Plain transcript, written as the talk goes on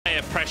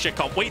pressure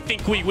comp. We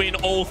think we win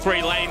all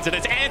 3 lanes, and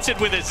it's answered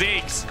with a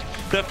Ziggs.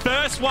 The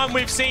first one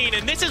we've seen,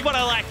 and this is what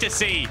I like to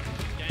see.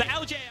 The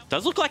LJ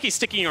does look like he's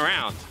sticking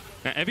around.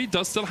 Now, Evie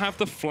does still have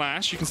the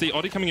flash. You can see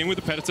Oddie coming in with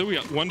the Predator. We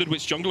wondered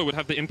which jungler would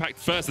have the impact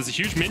first. There's a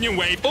huge minion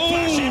wave.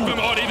 Flash in from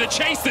Oddie. The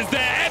chase is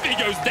there. Evie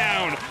goes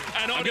down.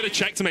 And I'm going to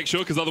check to make sure,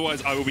 because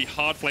otherwise I will be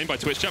hard flamed by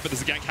Twitch chat. But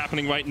there's a gank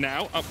happening right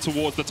now up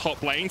towards the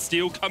top lane.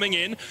 Steel coming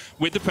in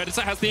with the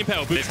Predator. Has the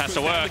impale. This has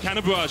to work. The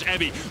cannon barrage.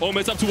 Evie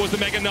almost up towards the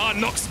Mega Gnar.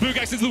 Knocks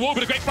Boogax into the wall,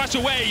 but a great flash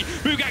away.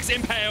 Boogax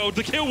impaled.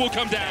 The kill will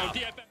come down.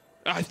 DFM.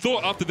 I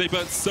thought after they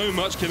burnt so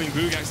much killing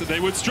Boogax that they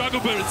would struggle,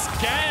 but it's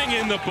gang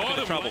in the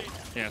bottom. Trouble.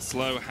 Yeah,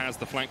 Slow has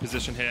the flank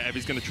position here.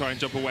 Evie's going to try and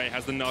jump away.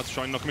 Has the Gnar to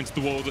try and knock him into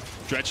the wall. The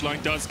dredge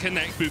line does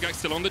connect. Boogax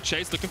still on the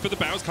chase, looking for the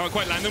bounce. Can't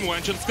quite land them.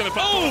 Wanch's going to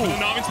flash the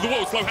Gnar into the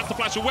wall. Slow has to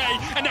flash away.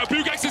 And now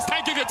Boogax is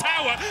tanking the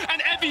tower.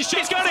 And Evie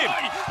shoots. He's got him.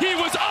 He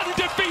was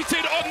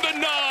undefeated on the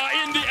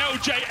Gnar in the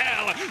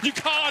LJL. You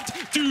can't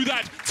do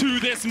that to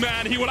this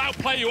man. He will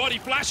outplay you.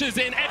 Oddie flashes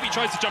in. Evie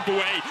tries to jump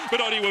away, but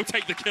Oddie will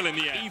take the kill in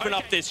the end. Even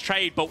up this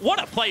trade, but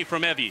what a play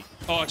from Evie.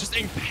 Oh, just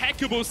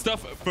impeccable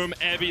stuff from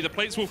Evie. The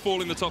plates will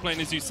fall in the top lane,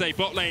 as you say.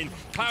 Bot lane,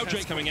 Cloud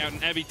Drake coming out,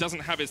 and Evie doesn't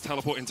have his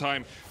teleport in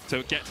time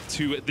to get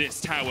to this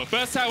tower.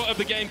 First tower of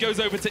the game goes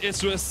over to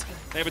Isurus.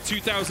 They have a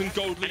 2,000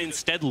 gold lead. And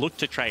instead look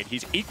to trade.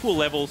 He's equal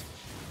levels.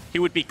 He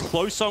would be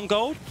close on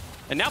gold,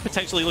 and now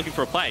potentially looking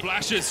for a play.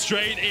 Flashes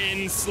straight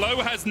in.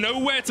 Slow has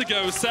nowhere to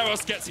go.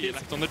 Saros gets hit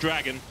on the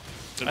dragon.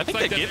 I think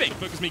they're giving.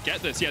 FocusMe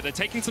get this. Yeah, they're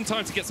taking some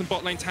time to get some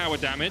bot lane tower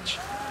damage.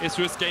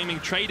 Isurus Gaming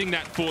trading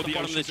that for the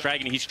bottom of this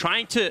dragon. He's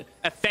trying to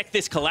affect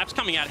this collapse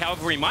coming out.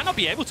 However, he might not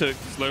be able to.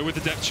 Slow with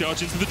the depth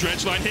charge into the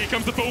dredge line. Here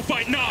comes the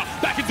bullfight. Nah,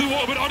 back into the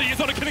wall, but Oddie is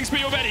on a killing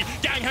spree already.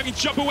 Gang having to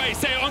jump away.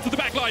 Sayer onto the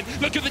back line.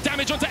 Look at the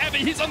damage onto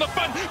Evie. He's on the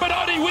front, but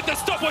Oddie with the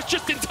stopwatch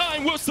just in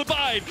time will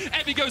survive.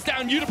 Evie goes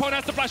down. Unipon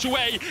has to flash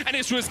away, and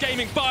Isurus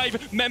Gaming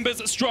 5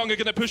 members strong are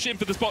going to push in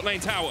for the spot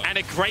lane tower. And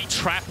a great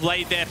trap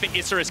laid there for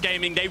Isurus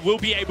Gaming. They will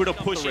be able to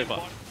push it.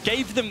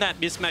 Gave them that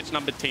mismatch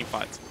numbered team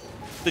fights.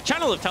 The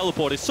channel of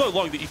teleport is so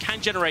long that you can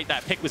generate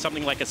that pick with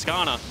something like a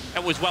Skana.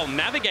 It was well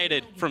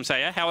navigated from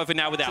Sayer, however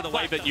now without the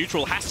wave at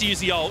neutral, has to use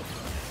the ult.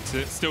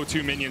 Still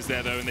 2 minions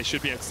there though, and they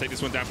should be able to take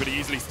this one down pretty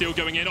easily. Still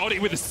going in, Oddie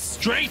with a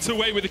straight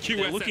away with the QS.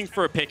 They're looking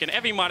for a pick, and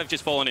Evie might have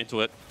just fallen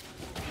into it.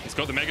 He's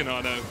got the Mega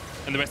Gnar though,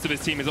 and the rest of his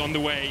team is on the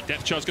way.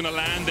 Depth charge going to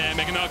land there.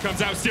 Mega Gnar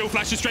comes out, Steel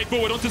flashes straight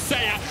forward onto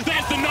Sayer.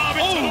 There's the Gnar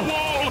into the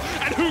wall,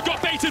 and who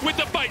got baited with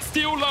the fight?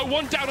 Steel low,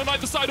 1 down on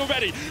either side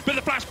already. But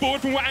the flash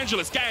forward from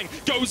Angelus. Gang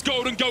goes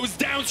gold and goes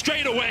down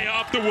straight away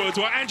afterwards,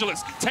 where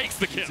Angelus takes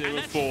the kill.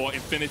 0-4,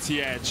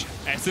 Infinity Edge.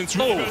 Essence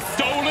River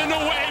stolen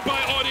away by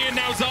Oddie, and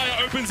now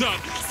Xayah opens up.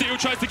 Steel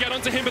tries to get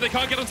onto him, but they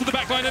can't get onto the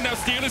back line, and now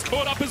Steel is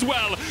caught up as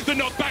well. The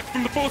knockback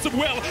from the Force of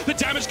Will. The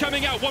damage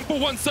coming out, 1 for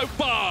 1 so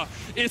far.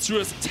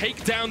 Isurus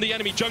take down the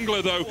enemy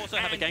jungler though. Also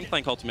have a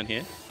Gangplank ultimate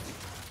here.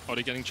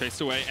 Oddie getting chased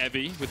away.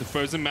 Evie with the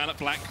Frozen Mallet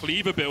Black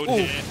Cleaver build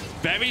here.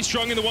 Very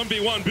strong in the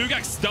 1v1.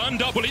 Boogax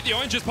stunned up. Will eat the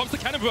oranges. Pops the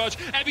cannon barrage.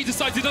 Evie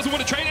decides he doesn't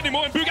want to trade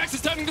anymore, and Boogax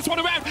is turning this one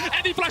around.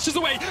 Evie flashes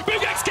away.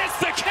 Boogax gets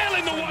the kill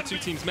in the one. 2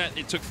 teams met.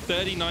 It took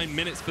 39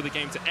 minutes for the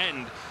game to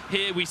end.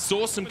 Here we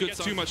saw some good.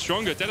 Too much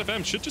stronger.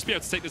 DFM should just be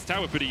able to take this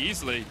tower pretty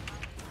easily.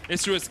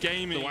 Isurus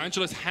Gaming.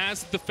 Angelus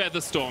has the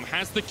Featherstorm,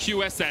 has the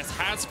QSS,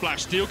 has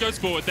Flash. Steel goes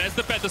forward. There's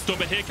the Featherstorm,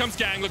 but here comes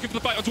Gang looking for the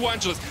fight onto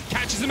Angelus.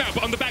 Catches him out,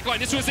 but on the back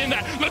line, Isurus in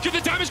there. Look at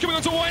the damage coming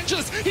onto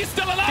Angelus. He's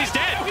still alive. He's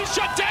dead. Oh, he's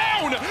shut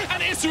down.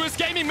 And Isurus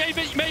Gaming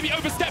maybe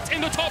overstepped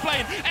in the top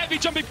lane. Evie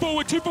jumping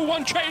forward. 2 for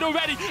 1 trade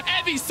already.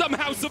 Evie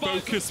somehow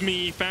survived.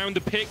 FocusMe found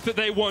the pick that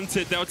they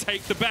wanted. They'll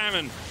take the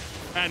Baron.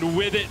 And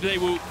with it, they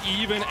will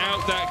even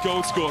out that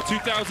gold score.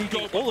 2,000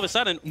 gold. All of a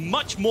sudden,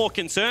 much more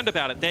concerned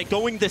about it. They're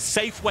going the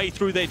safe way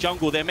through their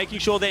jungle. They're making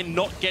sure they're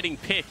not getting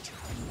picked.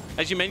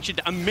 As you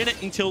mentioned, a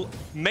minute until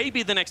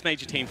maybe the next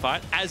major team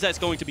fight, as that's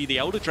going to be the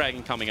Elder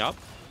Dragon coming up.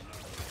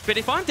 But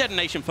if I'm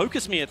Detonation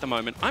FocusMe at the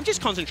moment, I'm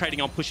just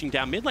concentrating on pushing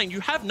down mid lane.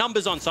 You have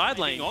numbers on side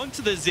lane.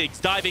 Onto the Ziggs,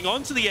 diving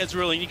onto the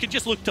Ezreal, and you can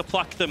just look to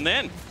pluck them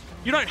then.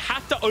 You don't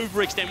have to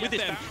overextend with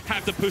this.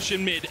 Have to push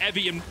in mid.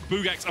 Evie and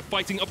Boogax are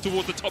fighting up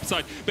towards the top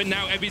side, but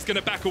now Evie's going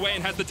to back away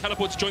and has the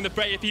teleport to join the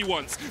fray if he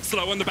wants.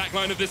 Slow on the back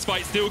line of this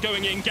fight, still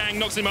going in. Gang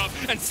knocks him up,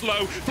 and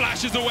Slow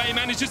flashes away,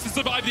 manages to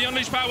survive the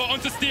unleashed power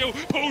onto Steel.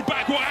 Pulled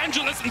back while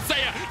Angelus and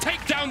Sayer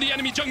take down the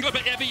enemy jungler,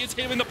 but Evie is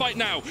here in the fight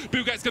now.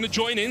 Boogax going to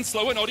join in.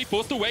 Slow and Oddie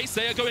forced away.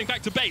 Sayer going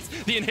back to base.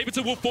 The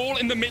inhibitor will fall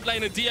in the mid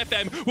lane, and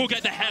DFM will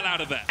get the hell out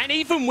of there. And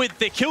even with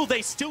the kill,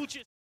 they still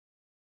just...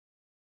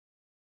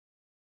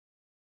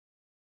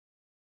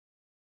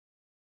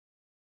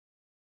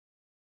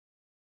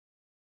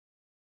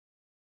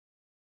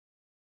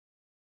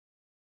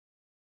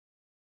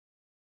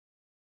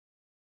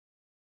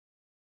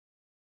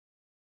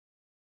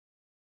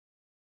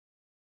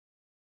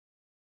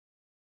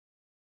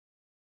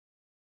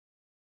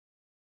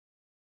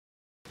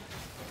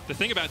 The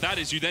thing about that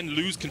is you then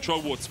lose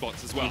control ward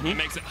spots as well. It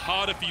makes it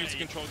harder for you to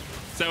control.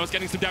 Saros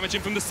getting some damage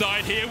in from the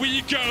side. Here we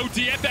go.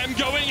 DFM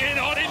going in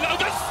on it.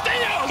 The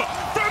steal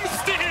from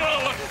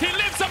Steel. He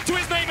lives up to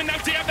his name, and now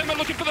DFM are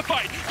looking for the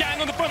fight.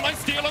 Gang on the front line.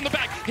 Steel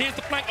Here's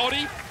the flank.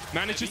 Oddie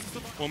manages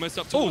almost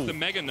up towards the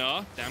Mega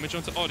Gnar. Damage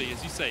onto Oddie,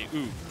 as you say.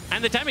 Ooh.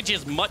 And the damage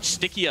is much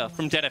stickier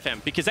from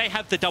DFM because they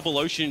have the double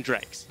ocean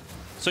drakes.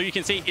 So you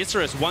can see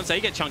Isurus, once they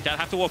get chunked out,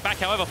 have to walk back.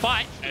 However,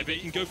 fight.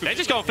 They're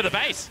just going for the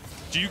base.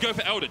 Do you go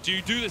for Elder? Do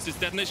you do this? Is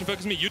Detonation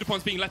FocusMe?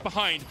 Udapon's being left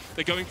behind.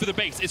 They're going for the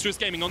base. Isurus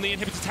Gaming on the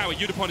inhibitor tower.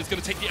 Udapon is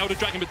going to take the Elder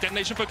Dragon, but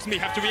Detonation FocusMe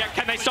have to react.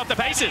 Can they stop the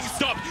bases?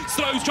 Stop.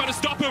 Slow's trying to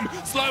stop him.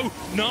 Slow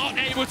not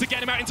able to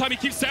get him out in time. He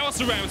keeps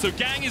Sewas around. So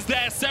Gang is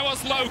there.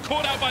 Sewas low,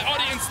 caught out by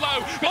Oddie and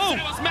Slow. But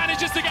Sewas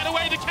manages to get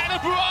away. The cannon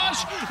barrage,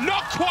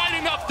 not quite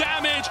enough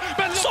damage.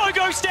 But Slow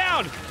goes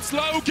down.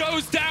 Slow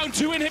goes down.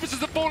 2 inhibitors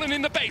have fallen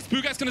in the base.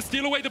 Bugak's going to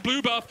steal away the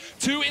blue buff.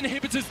 2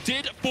 inhibitors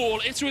did fall.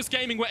 Isurus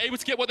Gaming were able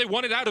to get what they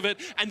wanted out of it,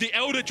 and the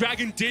Elder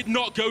Dragon did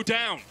not go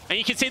down. And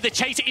you can see the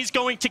chase is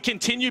going to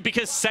continue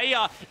because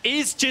Saya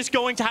is just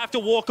going to have to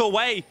walk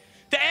away.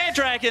 The Air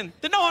Dragon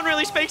that no one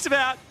really speaks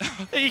about.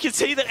 And you can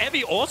see that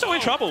Evie also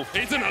in trouble.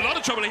 He's in a lot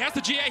of trouble. He has the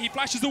GA. He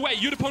flashes away.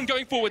 Udapon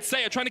going forward.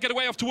 Saya trying to get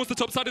away off towards the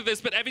top side of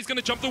this, but Evie's going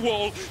to jump the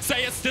wall.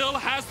 Saya still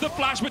has the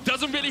flash, but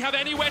doesn't really have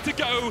anywhere to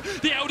go.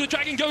 The Elder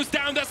Dragon goes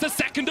down. That's the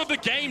second of the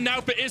game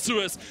now for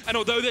Isurus. And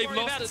although they've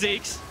lost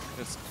Zeeks.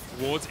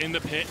 Wards in the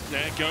pit,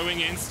 they're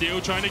going in, still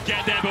trying to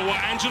get there, but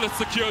Angelus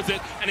secures it,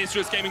 and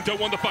Isurus Gaming don't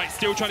want the fight,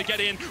 still trying to get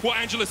in.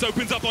 Angelus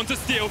opens up onto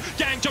Steel,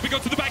 Gang jumping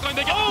onto the backline,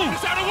 they get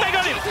they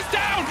got him! It's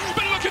down,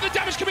 but look at the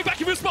damage coming back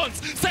in response.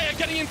 Saya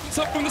getting in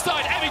from the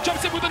side, Evie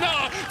jumps in with an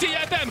R,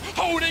 DFM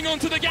holding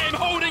onto the game,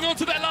 holding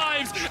onto their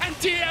lives, and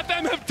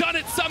DFM have done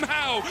it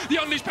somehow. The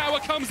Unleashed power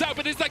comes out,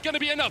 but is that going to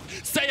be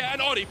enough? Saya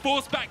and Oddie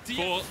force back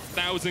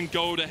 4,000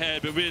 gold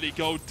ahead, but really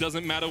gold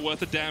doesn't matter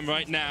worth a damn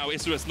right now.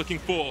 Isurus looking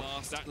for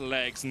last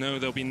legs. No,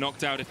 they'll be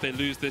knocked out if they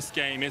lose this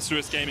game.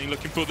 Isurus Gaming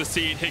looking for the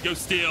seed. Here goes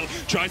Steel.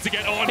 Tries to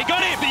get on. He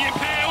got him! The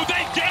Impale.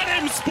 They get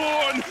him,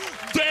 Spawn!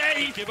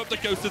 They give up the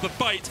ghost of the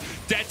fight.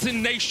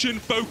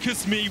 Detonation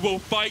FocusMe will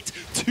fight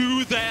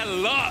to their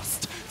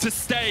last to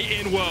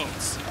stay in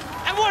Worlds.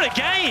 And what a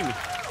game!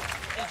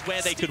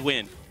 Where they could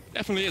win.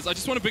 Definitely is. I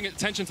just want to bring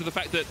attention to the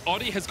fact that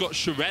Oddie has got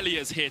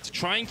Shirelias here to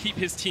try and keep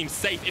his team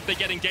safe if they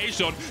get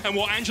engaged on, and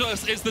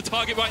Angelus is the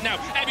target right now.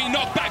 Evie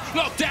knocked back,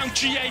 knocked down,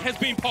 GA has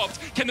been popped.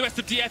 Can the rest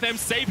of DFM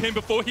save him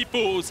before he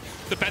falls?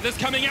 The feathers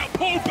coming out,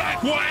 pulled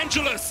back,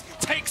 Angelus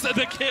takes the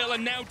kill,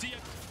 and now DFM.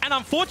 And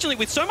unfortunately,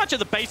 with so much of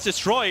the base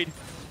destroyed,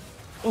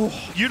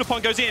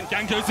 Udapon goes in.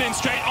 Gang goes in,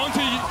 straight onto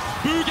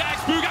Bugax.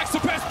 Bugax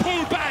suppressed,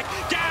 pulled back.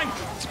 Gang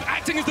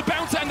acting as the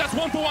bouncer, and that's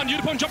 1-for-1.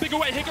 Udapon jumping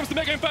away. Here comes the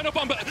Mega Inferno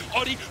Bomb, but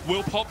Oddie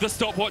will pop the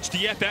stopwatch.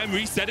 DFM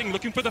resetting,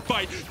 looking for the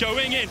fight.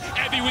 Going in.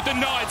 Evie with the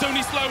gnar. It's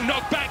only Slow.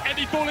 Knocked back.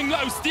 Evie falling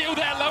low. Steel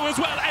there low as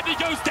well.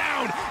 Evie goes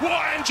down.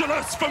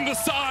 Angelus from the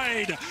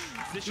side.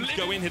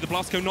 Go in here. The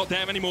blast cone not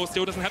there anymore.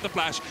 Still doesn't have the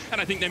flash, and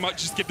I think they might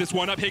just give this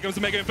one up. Here comes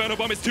the Mega Inferno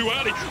Bomb. It's too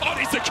early.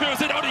 Oddie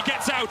secures it. Oddie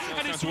gets out,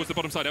 and it's towards the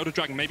bottom side. Elder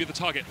Dragon, maybe the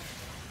target.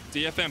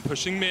 DFM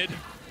pushing mid.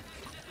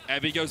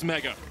 Evie goes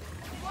Mega.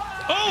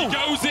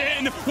 Goes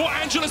in.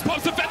 Angelus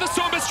pops the Feather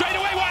Storm, but straight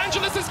away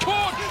Angelus is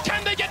caught.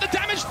 Can they get the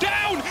damage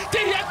down?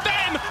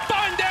 DFM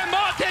find their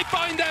mark. They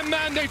find their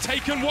man. They've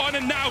taken one,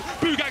 and now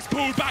Bugax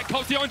pulled back.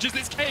 Pops the oranges.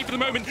 It's K for the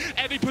moment.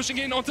 Evie pushing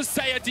in onto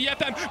Saya.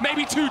 DFM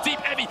maybe too deep.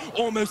 Evie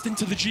almost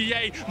into the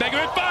GA.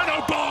 Mega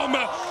Inferno Bomb.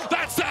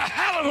 That's a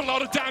hell of a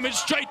lot of damage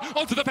straight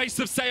onto the face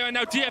of Saya, and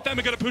now DFM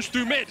are going to push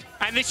through mid.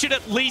 And this should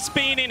at least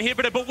be an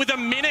inhibitor, but with a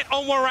minute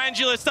on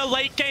Angelus, the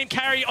late game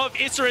carry of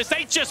Isurus,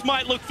 they just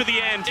might look for the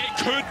end.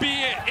 It could be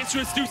it.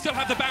 Isurus do still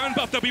have the Baron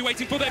buff. They'll be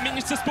waiting for their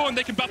minions to spawn.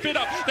 They can buff it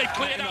up. They've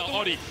cleared out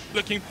Oddie.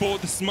 Looking for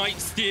the Smite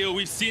Steal.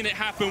 We've seen it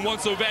happen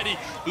once already.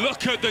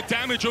 Look at the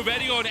damage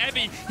already on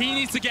Evie. He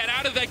needs to get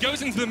out of there.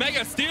 Goes into the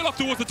Mega. Steal off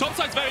towards the top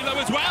side's very low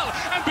as well.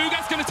 And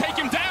Bugat's going to take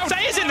him down.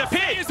 Saya's in the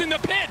pit. Saya's in the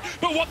pit.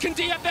 But what can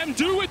DFM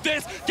do with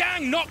this?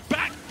 Gang knocked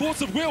back.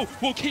 Force of will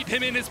keep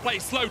him in his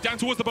place. Slow down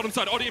towards the bottom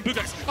side. Oddie and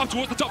Bugax up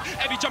towards the top.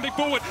 Evie jumping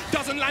forward.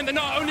 Doesn't land the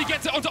gnar. Only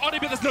gets it onto Oddie,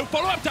 but there's no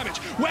follow-up damage.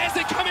 Where's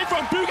it coming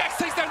from? Bugax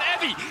takes down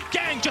Evie.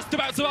 Gang just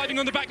about surviving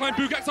on the backline.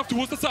 Bugax off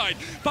towards the side.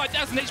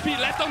 5,000 HP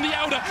left on the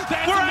Elder.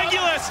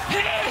 Angelus!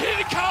 Here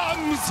he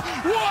comes!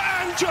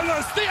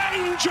 Angelus, the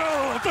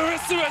angel for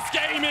Isurus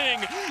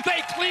Gaming.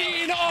 They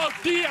clean off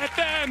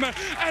DFM,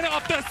 and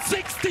after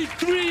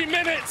 63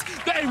 minutes,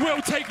 they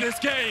will take this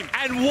game.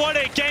 And what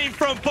a game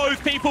from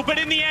both people, but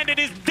in the end, it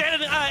is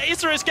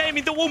Isurus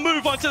Gaming that will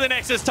move on to the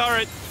Nexus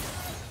turret.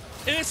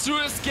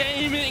 Isurus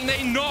Gaming,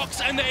 they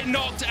knocked and they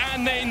knocked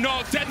and they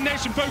knocked.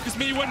 Detonation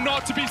FocusMe were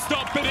not to be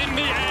stopped, but in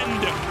the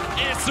end,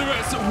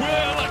 Isurus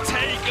will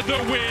take the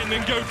win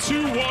and go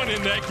 2-1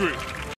 in their group.